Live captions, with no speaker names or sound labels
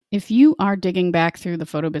If you are digging back through the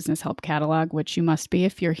Photo Business Help catalog, which you must be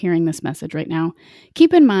if you're hearing this message right now,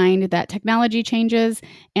 keep in mind that technology changes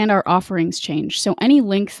and our offerings change. So any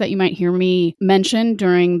links that you might hear me mention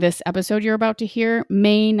during this episode you're about to hear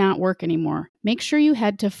may not work anymore. Make sure you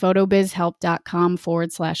head to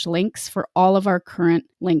photobizhelp.com/links for all of our current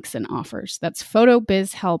links and offers. That's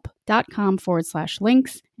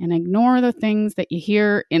photobizhelp.com/links, and ignore the things that you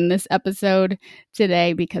hear in this episode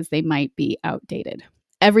today because they might be outdated.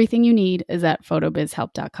 Everything you need is at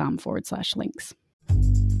photobizhelp.com/links.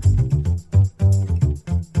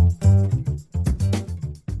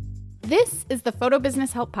 This is the Photo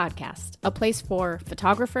Business Help Podcast, a place for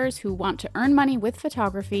photographers who want to earn money with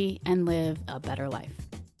photography and live a better life.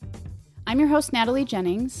 I'm your host, Natalie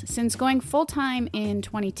Jennings. Since going full-time in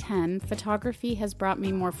 2010, photography has brought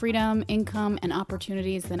me more freedom, income, and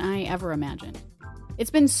opportunities than I ever imagined.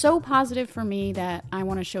 It's been so positive for me that I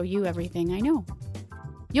want to show you everything I know.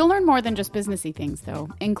 You'll learn more than just businessy things, though,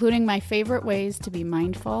 including my favorite ways to be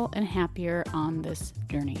mindful and happier on this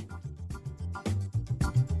journey.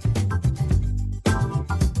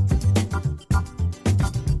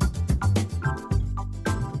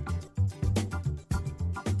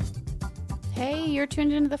 Hey, you're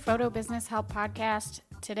tuned into the Photo Business Help Podcast.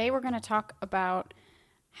 Today we're going to talk about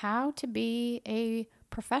how to be a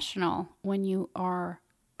professional when you are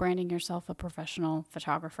branding yourself a professional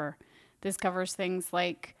photographer. This covers things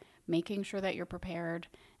like making sure that you're prepared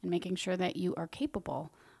and making sure that you are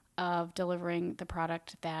capable of delivering the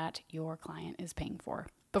product that your client is paying for.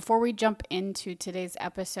 Before we jump into today's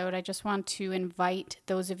episode, I just want to invite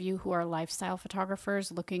those of you who are lifestyle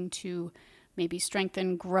photographers looking to maybe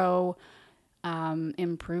strengthen, grow,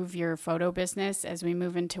 improve your photo business as we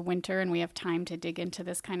move into winter and we have time to dig into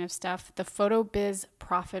this kind of stuff. The Photo Biz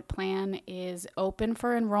Profit Plan is open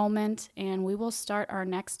for enrollment, and we will start our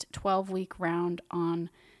next 12-week round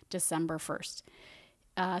on December 1st.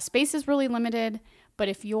 Space is really limited, but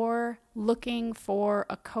if you're looking for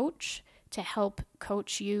a coach to help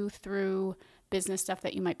coach you through business stuff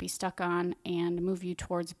that you might be stuck on and move you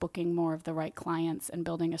towards booking more of the right clients and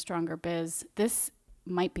building a stronger biz, this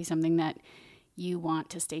might be something that you want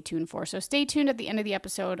to stay tuned for. So stay tuned at the end of the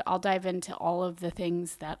episode. I'll dive into all of the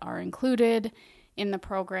things that are included in the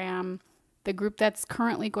program. The group that's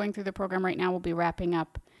currently going through the program right now will be wrapping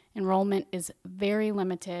up. Enrollment is very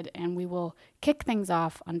limited, and we will kick things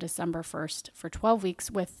off on December 1st for 12 weeks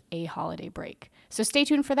with a holiday break. So stay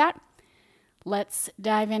tuned for that. Let's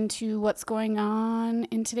dive into what's going on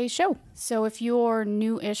in today's show. So if you're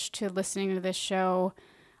new-ish to listening to this show,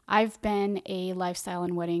 I've been a lifestyle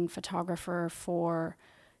and wedding photographer for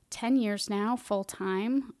 10 years now,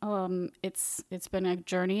 full-time. It's been a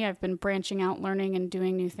journey. I've been branching out, learning, and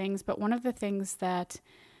doing new things. But one of the things that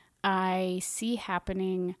I see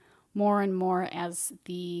happening more and more as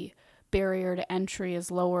the barrier to entry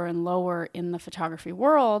is lower and lower in the photography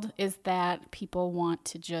world is that people want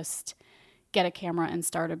to just get a camera and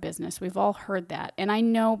start a business. We've all heard that. And I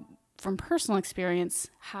know from personal experience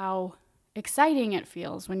how exciting it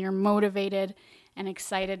feels when you're motivated and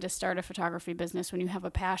excited to start a photography business, when you have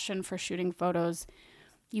a passion for shooting photos,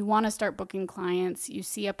 you want to start booking clients, you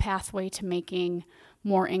see a pathway to making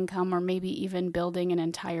more income or maybe even building an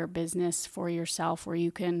entire business for yourself where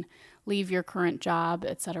you can leave your current job,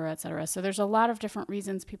 et cetera, et cetera. So there's a lot of different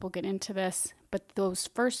reasons people get into this, but those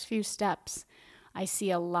first few steps, I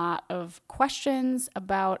see a lot of questions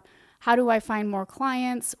about how do I find more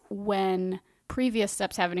clients when previous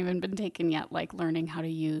steps haven't even been taken yet, like learning how to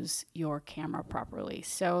use your camera properly.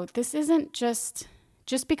 So this isn't just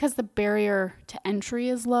because the barrier to entry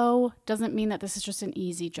is low doesn't mean that this is just an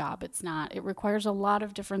easy job. It's not. It requires a lot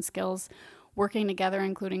of different skills working together,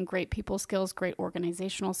 including great people skills, great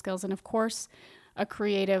organizational skills, and of course, a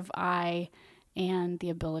creative eye and the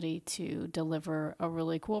ability to deliver a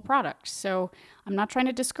really cool product. So I'm not trying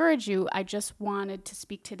to discourage you. I just wanted to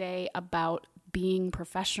speak today about being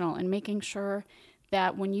professional and making sure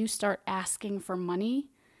that when you start asking for money,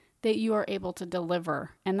 that you are able to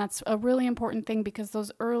deliver. And that's a really important thing because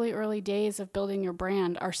those early days of building your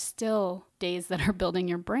brand are still days that are building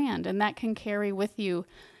your brand. And that can carry with you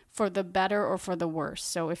for the better or for the worse.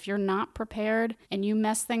 So if you're not prepared and you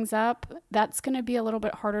mess things up, that's going to be a little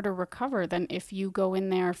bit harder to recover than if you go in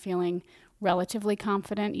there feeling relatively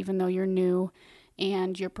confident, even though you're new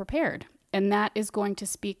and you're prepared. And that is going to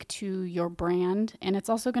speak to your brand. And it's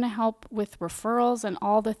also going to help with referrals and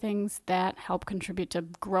all the things that help contribute to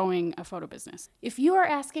growing a photo business. If you are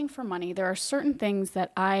asking for money, there are certain things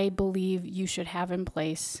that I believe you should have in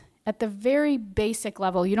place. At the very basic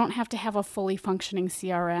level, you don't have to have a fully functioning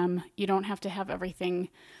CRM. You don't have to have everything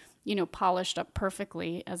polished up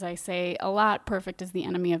perfectly. As I say a lot, perfect is the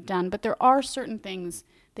enemy of done. But there are certain things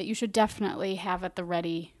that you should definitely have at the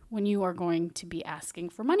ready when you are going to be asking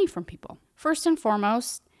for money from people. First and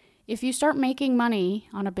foremost, if you start making money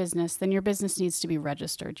on a business, then your business needs to be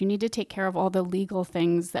registered. You need to take care of all the legal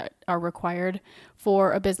things that are required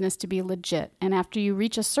for a business to be legit. And after you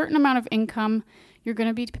reach a certain amount of income, you're going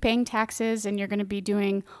to be paying taxes and you're going to be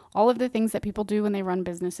doing all of the things that people do when they run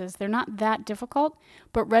businesses. They're not that difficult,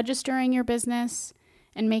 but registering your business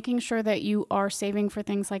and making sure that you are saving for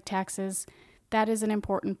things like taxes, that is an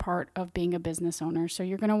important part of being a business owner. So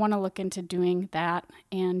you're going to want to look into doing that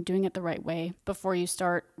and doing it the right way before you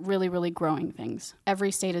start really, really growing things.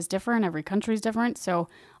 Every state is different. Every country is different. So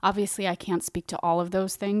obviously I can't speak to all of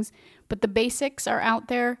those things, but the basics are out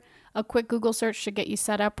there. A quick Google search should get you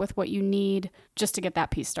set up with what you need just to get that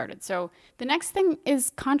piece started. So the next thing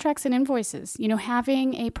is contracts and invoices.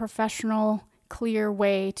 Having a professional, clear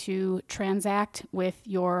way to transact with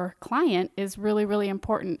your client is really, really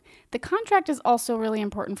important. The contract is also really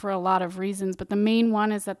important for a lot of reasons, but the main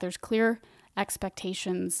one is that there's clear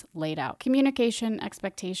expectations laid out. Communication,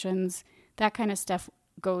 expectations, that kind of stuff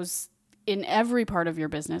goes in every part of your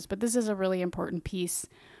business, but this is a really important piece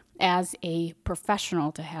as a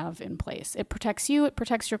professional to have in place. It protects you, it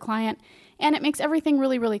protects your client, and it makes everything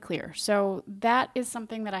really, really clear. So that is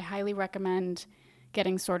something that I highly recommend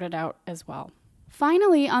getting sorted out as well.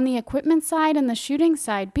 Finally, on the equipment side and the shooting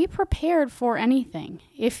side, be prepared for anything.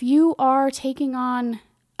 If you are taking on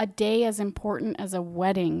a day as important as a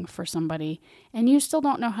wedding for somebody and you still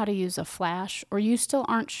don't know how to use a flash, or you still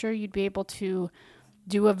aren't sure you'd be able to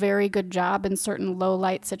do a very good job in certain low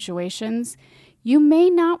light situations, you may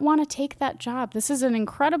not want to take that job. This is an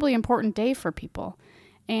incredibly important day for people,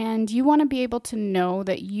 and you want to be able to know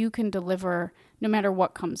that you can deliver no matter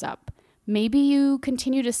what comes up. Maybe you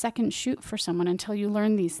continue to second shoot for someone until you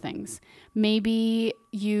learn these things. Maybe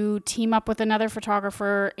you team up with another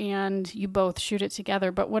photographer and you both shoot it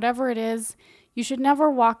together. But whatever it is, you should never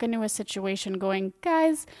walk into a situation going,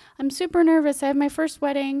 guys, I'm super nervous. I have my first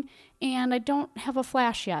wedding and I don't have a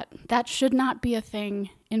flash yet. That should not be a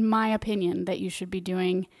thing, in my opinion, that you should be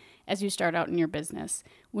doing as you start out in your business.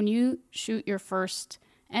 When you shoot your first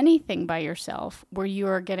anything by yourself where you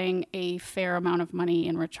are getting a fair amount of money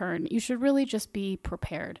in return, you should really just be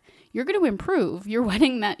prepared. You're going to improve.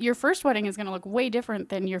 Your first wedding is going to look way different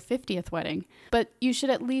than your 50th wedding, but you should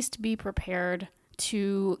at least be prepared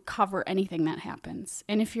to cover anything that happens.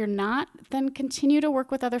 And if you're not, then continue to work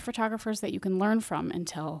with other photographers that you can learn from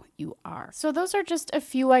until you are. So those are just a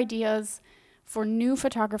few ideas for new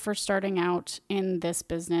photographers starting out in this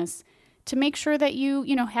business to make sure that you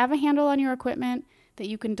have a handle on your equipment, that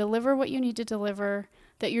you can deliver what you need to deliver,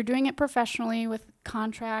 that you're doing it professionally with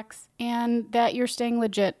contracts, and that you're staying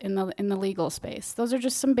legit in the legal space. Those are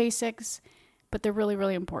just some basics, but they're really,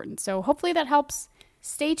 really important. So hopefully that helps.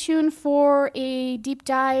 Stay tuned for a deep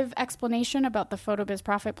dive explanation about the PhotoBiz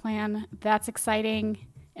Profit Plan. That's exciting.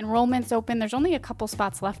 Enrollment's open. There's only a couple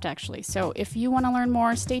spots left, actually. So if you want to learn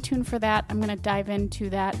more, stay tuned for that. I'm going to dive into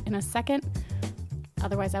that in a second.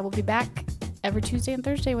 Otherwise, I will be back every Tuesday and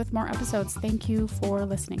Thursday with more episodes. Thank you for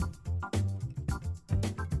listening.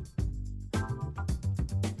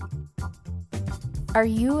 Are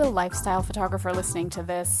you a lifestyle photographer listening to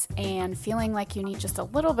this and feeling like you need just a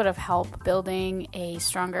little bit of help building a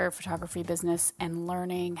stronger photography business and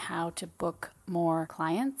learning how to book more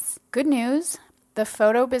clients? Good news. The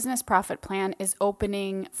Photo Business Profit Plan is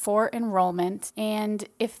opening for enrollment, and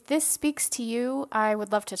if this speaks to you, I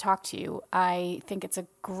would love to talk to you. I think it's a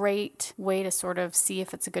great way to sort of see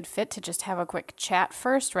if it's a good fit, to just have a quick chat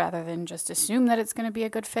first rather than just assume that it's going to be a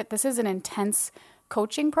good fit. This is an intense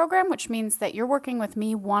coaching program, which means that you're working with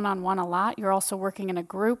me one-on-one a lot. You're also working in a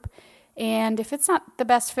group. And if it's not the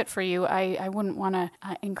best fit for you, I wouldn't want to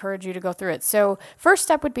encourage you to go through it. So first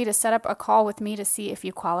step would be to set up a call with me to see if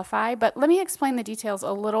you qualify. But let me explain the details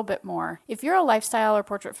a little bit more. If you're a lifestyle or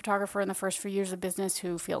portrait photographer in the first few years of business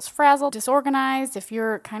who feels frazzled, disorganized, if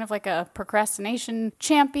you're kind of like a procrastination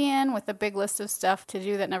champion with a big list of stuff to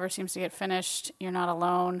do that never seems to get finished, you're not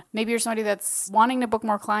alone. Maybe you're somebody that's wanting to book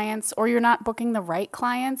more clients, or you're not booking the right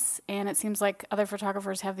clients, and it seems like other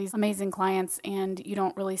photographers have these amazing clients and you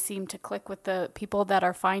don't really seem to click with the people that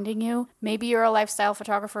are finding you. Maybe you're a lifestyle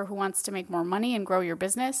photographer who wants to make more money and grow your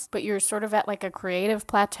business, but you're sort of at like a creative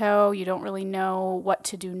plateau. You don't really know what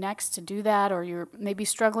to do next to do that, or you're maybe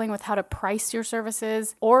struggling with how to price your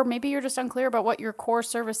services, or maybe you're just unclear about what your core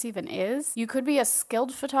service even is. You could be a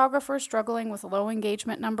skilled photographer struggling with low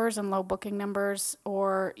engagement numbers and low booking numbers,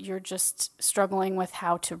 or you're just struggling with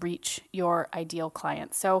how to reach your ideal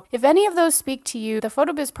client. So if any of those speak to you, the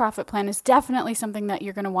PhotoBiz Profit Plan is definitely something that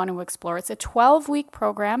you're going to want to explore. It's a 12-week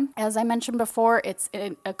program. As I mentioned before, it's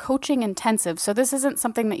a coaching intensive. So this isn't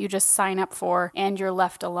something that you just sign up for and you're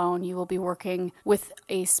left alone. You will be working with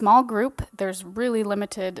a small group. There's really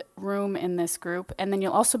limited room in this group. And then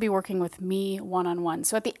you'll also be working with me one-on-one.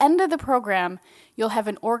 So at the end of the program, you'll have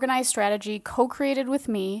an organized strategy co-created with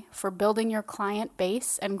me for building your client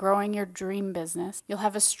base and growing your dream business. You'll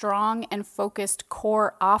have a strong and focused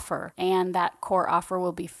core offer, and that core offer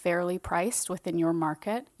will be fairly priced within your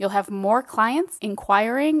market. You'll have more clients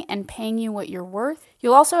inquiring and paying you what you're worth.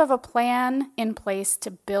 You'll also have a plan in place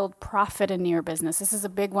to build profit in your business. This is a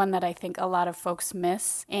big one that I think a lot of folks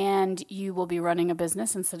miss, and you will be running a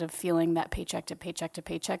business instead of feeling that paycheck to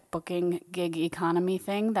paycheck booking gig economy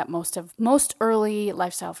thing that most early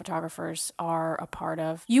lifestyle photographers are a part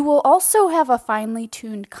of. You will also have a finely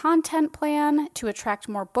tuned content plan to attract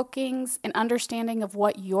more bookings, an understanding of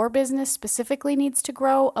what your business specifically needs to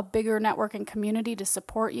grow, a bigger network and community to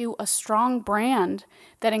support you, a strong brand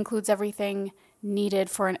that includes everything needed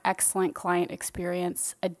for an excellent client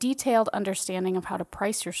experience, a detailed understanding of how to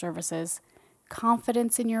price your services,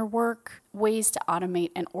 confidence in your work, ways to automate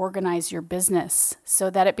and organize your business so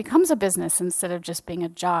that it becomes a business instead of just being a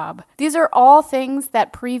job. These are all things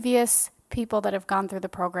that previous people that have gone through the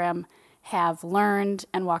program have learned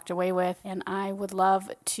and walked away with, and I would love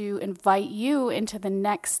to invite you into the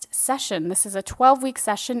next session. This is a 12-week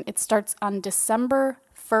session. It starts on December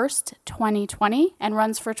 1st, 2020, and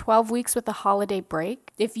runs for 12 weeks with a holiday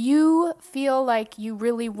break. If you feel like you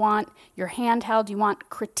really want your hand held, you want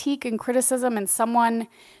critique and criticism and someone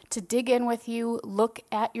to dig in with you, look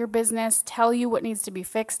at your business, tell you what needs to be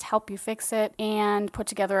fixed, help you fix it, and put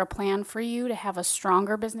together a plan for you to have a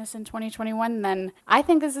stronger business in 2021, then I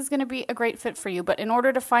think this is going to be a great fit for you. But in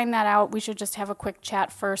order to find that out, we should just have a quick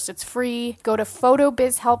chat first. It's free. Go to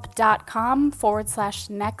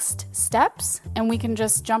photobizhelp.com/next steps, and we can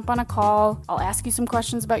just jump on a call. I'll ask you some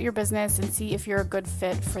questions about your business and see if you're a good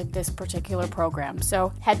fit for this particular program.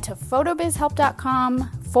 So head to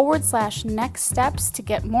photobizhelp.com/next steps to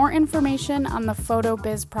get more information on the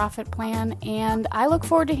PhotoBiz Profit Plan, and I look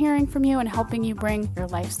forward to hearing from you and helping you bring your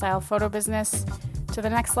lifestyle photo business to the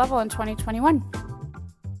next level in 2021.